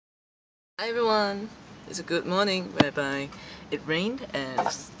Hi everyone! It's a good morning whereby it rained and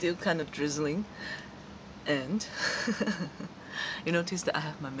it's still kind of drizzling, and you notice that I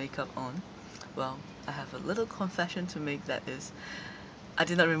have my makeup on. Well, I have a little confession to make, that is, I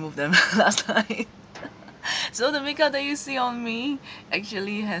did not remove them last night. So the makeup that you see on me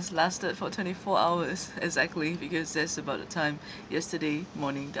actually has lasted for 24 hours exactly, because that's about the time yesterday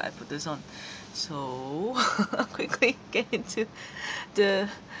morning that I put this on. So quickly get into the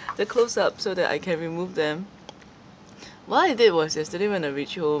close-up so that I can remove them. What I did was, yesterday when I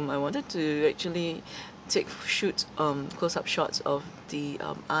reached home, I wanted to actually shoot close-up shots of the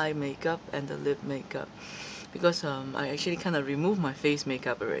eye makeup and the lip makeup, because I actually kind of removed my face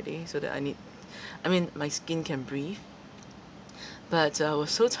makeup already, so that my skin can breathe. But I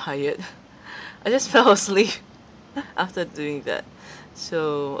was so tired, I just fell asleep after doing that.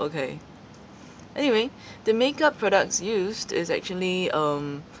 So okay. Anyway, the makeup products used is actually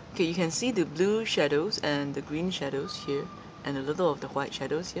okay, you can see the blue shadows and the green shadows here, and a little of the white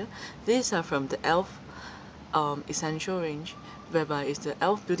shadows here. These are from the e.l.f. Essential range, whereby it's the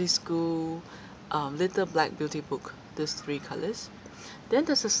e.l.f. Beauty School Little Black Beauty Book. These three colors. Then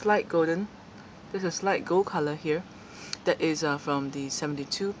there's a slight golden, there's a slight gold color here. That is from the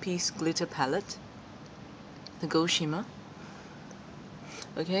 72-piece glitter palette, the gold shimmer.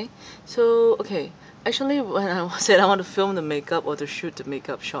 Okay, so okay, actually when I said I want to film the makeup or to shoot the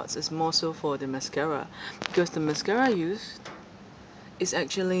makeup shots, it's more so for the mascara, because the mascara used is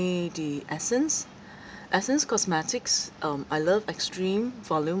actually the Essence Cosmetics I Love Extreme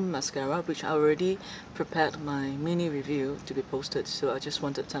Volume Mascara, which I already prepared my mini review to be posted, so I just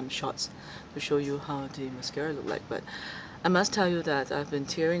wanted some shots to show you how the mascara look like. But I must tell you that I've been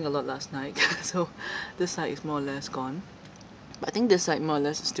tearing a lot last night, so this side is more or less gone. I think this side more or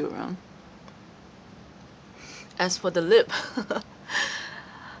less is still around. As for the lip,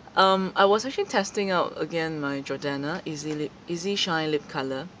 I was actually testing out again my Jordana Easy Shine Lip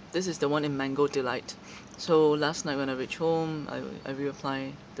Color. This is the one in Mango Delight. So last night when I reached home, I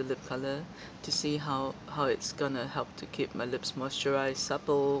reapplied the lip color to see how it's gonna help to keep my lips moisturized,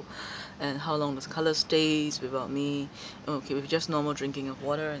 supple, and how long the color stays without me, okay, with just normal drinking of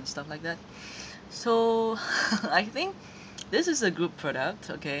water and stuff like that. So I think this is a good product,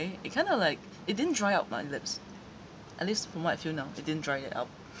 okay? It kind of like, it didn't dry out my lips. At least from what I feel now, it didn't dry it out.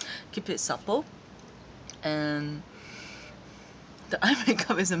 Keep it supple. And the eye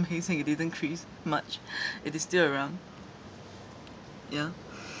makeup is amazing. It didn't crease much. It is still around. Yeah.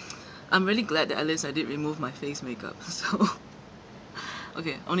 I'm really glad that at least I did remove my face makeup. So,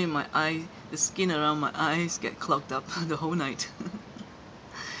 okay, only my eye, the skin around my eyes get clogged up the whole night.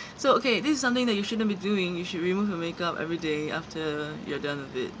 So okay, this is something that you shouldn't be doing. You should remove your makeup every day after you're done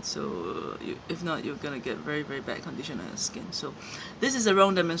with it. So if not, you're gonna get very, very bad condition on your skin. So this is a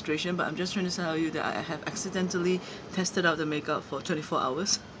wrong demonstration, but I'm just trying to tell you that I have accidentally tested out the makeup for 24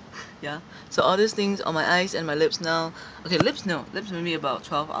 hours. Yeah. So all these things on my eyes and my lips now. Okay, lips no. Lips maybe about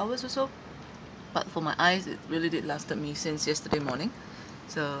 12 hours or so. But for my eyes, it really did lasted me since yesterday morning.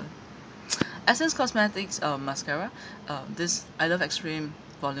 So Essence Cosmetics mascara, this I Love Extreme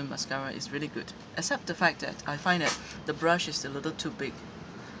Volume Mascara is really good. Except the fact that I find that the brush is a little too big.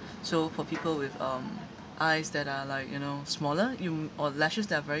 So for people with eyes that are like, you know, smaller, or lashes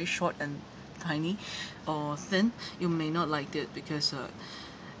that are very short and tiny or thin, you may not like it, because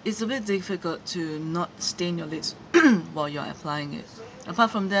it's a bit difficult to not stain your lids while you're applying it.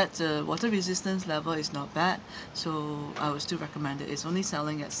 Apart from that, the water resistance level is not bad, so I would still recommend it. It's only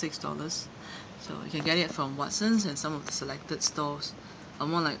selling at $6, so you can get it from Watson's and some of the selected stores, or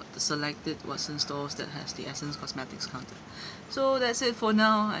more like the selected Watson's stores that has the Essence Cosmetics counter. So that's it for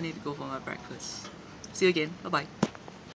now. I need to go for my breakfast. See you again. Bye bye.